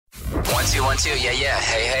1212. Yeah.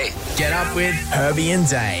 Hey. Get up with Herbie and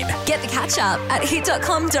Dane. Get the catch up at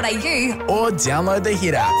hit.com.au Or download the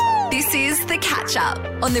Hit app. This is The Catch Up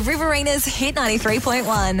on the Riverina's Hit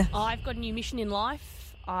 93.1. I've got a new mission in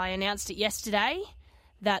life. I announced it yesterday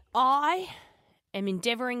that I am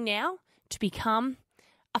endeavouring now to become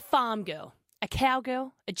a farm girl, a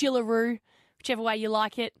cowgirl, a jillaroo, whichever way you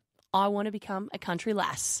like it. I want to become a country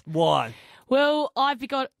lass. Why? Well, I've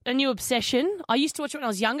got a new obsession. I used to watch it when I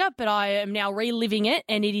was younger, but I am now reliving it,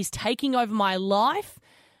 and it is taking over my life.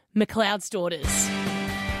 McLeod's Daughters.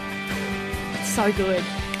 It's so good.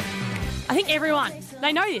 I think everyone,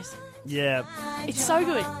 they know this. Yeah. It's so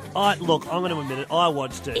good. Look, I'm going to admit it. I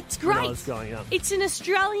watched it. It's great. When I was growing up. It's an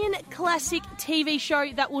Australian classic TV show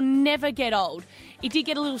that will never get old. It did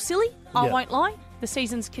get a little silly, I won't lie. The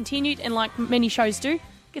seasons continued, and like many shows do,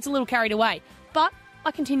 gets a little carried away. But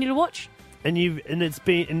I continue to watch. And it's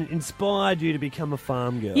been inspired you to become a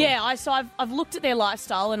farm girl. Yeah, I've looked at their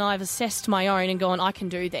lifestyle and I've assessed my own and gone, I can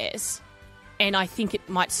do theirs. And I think it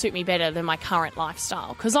might suit me better than my current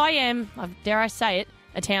lifestyle. Because I am, dare I say it,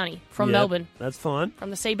 a townie from Melbourne. That's fine.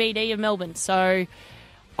 From the CBD of Melbourne. So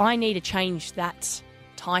I need to change that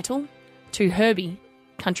title to Herbie,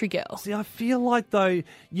 Country Girl. See, I feel like, though,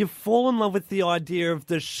 you fall in love with the idea of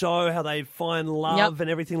the show, how they find love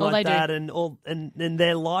and everything like that, and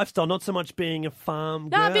their lifestyle, not so much being a farm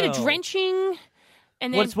girl. No, a bit of drenching.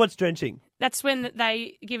 And then What's drenching? That's when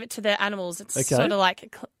they give it to the animals. It's sort of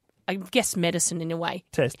like, I guess, medicine in a way.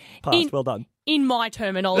 Test. Passed. Well done. In my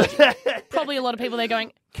terminology. Probably a lot of people, they're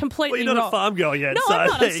going completely Well, you're not wrong. a farm girl yet. No, so I'm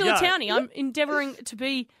not. I'm still a go. townie. I'm endeavouring to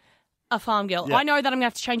be a farm girl. Yeah. I know that I'm going to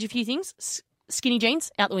have to change a few things. Skinny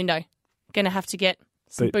jeans, out the window. Going to have to get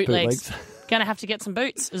some bootlegs. Going to have to get some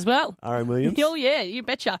boots as well. R.M. Williams? Oh, yeah, you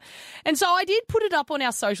betcha. And so I did put it up on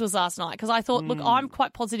our socials last night because I thought, look, I'm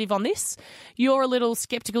quite positive on this. You're a little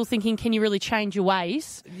sceptical, thinking, can you really change your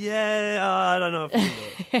ways? Yeah, I don't know if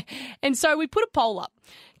you will. And so we put a poll up.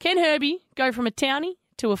 Can Herbie go from a townie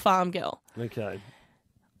to a farm girl? Okay.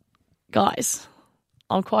 Guys,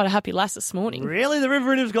 I'm quite a happy lass this morning. Really? The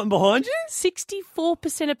Riverina's gotten behind you?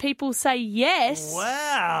 64% of people say yes.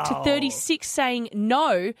 Wow. To 36 saying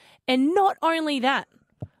no. And not only that,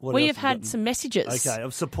 What we else have had some messages. Okay,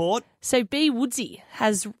 of support? So B. Woodsy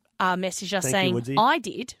has messaged us Thank you, saying, Woodsy. I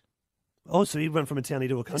did. Oh, so you went from a townie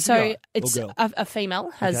to a country So guy? it's Or girl? a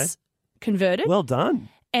female has converted. Well done.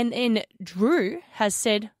 And then Drew has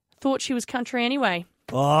said, thought she was country anyway.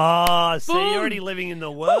 Oh, see, Boom. you're already living in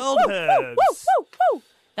the world, Woo, Herbs. woo, woo.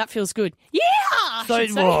 That feels good. Yeah! I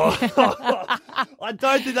should say. I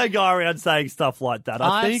don't think they go around saying stuff like that.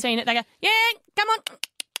 I've seen it. They go, yeah, come on.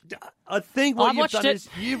 I think what I've you've watched done it. is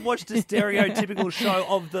you've watched a stereotypical show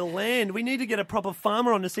of the land. We need to get a proper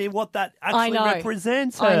farmer on to see what that actually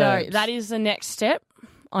represents. I know. Herbs. That is the next step.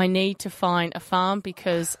 I need to find a farm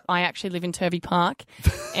because I actually live in Turvey Park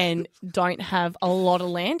and don't have a lot of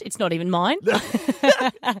land. It's not even mine.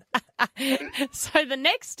 So the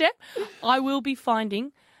next step, I will be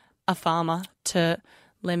finding a farmer to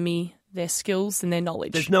lend me their skills and their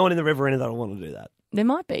knowledge. There's no one in the Riverina that will want to do that. There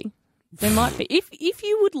might be. There might be. If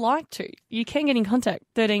you would like to, you can get in contact,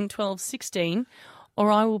 13 12 16,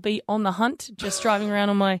 or I will be on the hunt, just driving around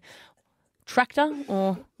on my tractor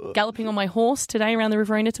or galloping on my horse today around the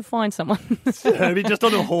Riverina to find someone. Herbie just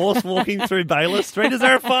on a horse walking through Baylor Street. Is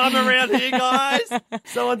there a farm around here, guys?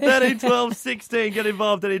 So on 13, 12, 16, get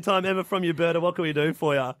involved anytime. Emma from Uberta, what can we do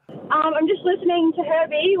for you? I'm just listening to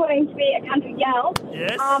Herbie wanting to be a country gal.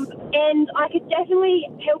 Yes. And I could definitely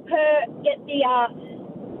help her get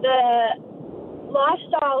the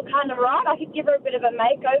lifestyle kind of right. I could give her a bit of a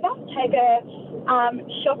makeover, take her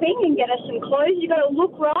shopping and get her some clothes. You got to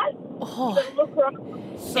look right. Oh. You got to look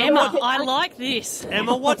right. So Emma, I like this.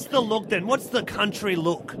 Emma, what's the look then? What's the country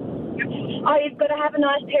look? Oh, you've got to have a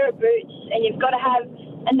nice pair of boots, and you've got to have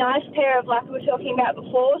a nice pair of, like we were talking about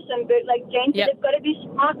before, some bootleg jeans. Yep. They've got to be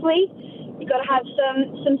sparkly. You've got to have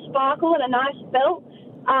some sparkle and a nice belt.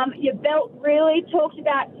 Your belt really talks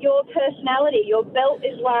about your personality. Your belt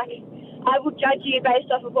is like, I will judge you based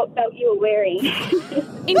off of what belt you are wearing.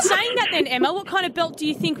 In saying that then, Emma, what kind of belt do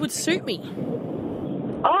you think would suit me?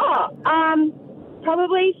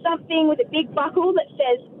 Probably something with a big buckle that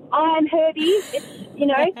says, I'm Herbie. It's,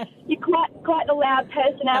 you're quite a loud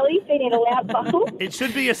personality, feeding a loud buckle. It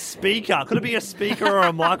should be a speaker. Could it be a speaker or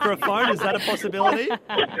a microphone? Is that a possibility?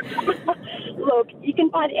 Look, you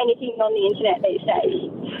can find anything on the internet these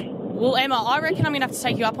days. Well, Emma, I reckon I'm going to have to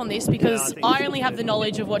take you up on this because Yeah, I think I only have the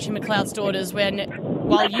knowledge of watching McLeod's Daughters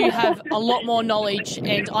while you have a lot more knowledge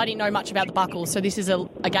and I didn't know much about the buckle. So this is a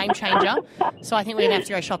game changer. So I think we're going to have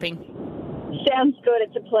to go shopping. Sounds good.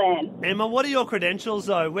 It's a plan. Emma, what are your credentials,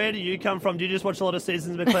 though? Where do you come from? Do you just watch a lot of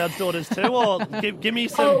seasons of McLeod's Daughters too? Or give me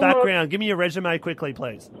some background. Give me your resume quickly,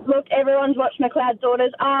 please. Look, everyone's watched McLeod's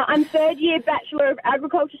Daughters. I'm third-year Bachelor of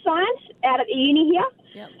Agriculture Science out at the uni here.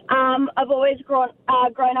 Yep. I've always grown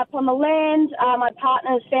up on the land. My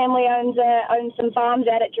partner's family owns some farms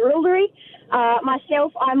out at Jerilderie.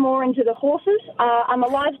 Myself, I'm more into the horses. I'm a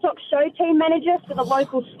livestock show team manager for the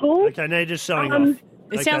local school. Okay, now you're just showing off.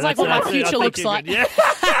 It sounds like what my future looks like. Yeah.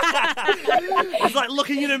 It's like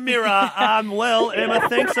looking in a mirror. Well, Emma,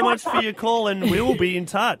 thanks so much for your call, and we will be in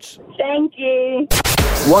touch. Thank you.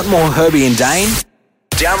 Want more Herbie and Dane?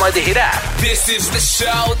 Download the Hit app. This is the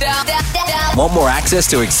showdown. Want more access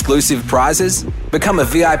to exclusive prizes? Become a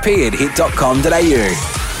VIP at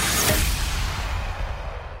hit.com.au.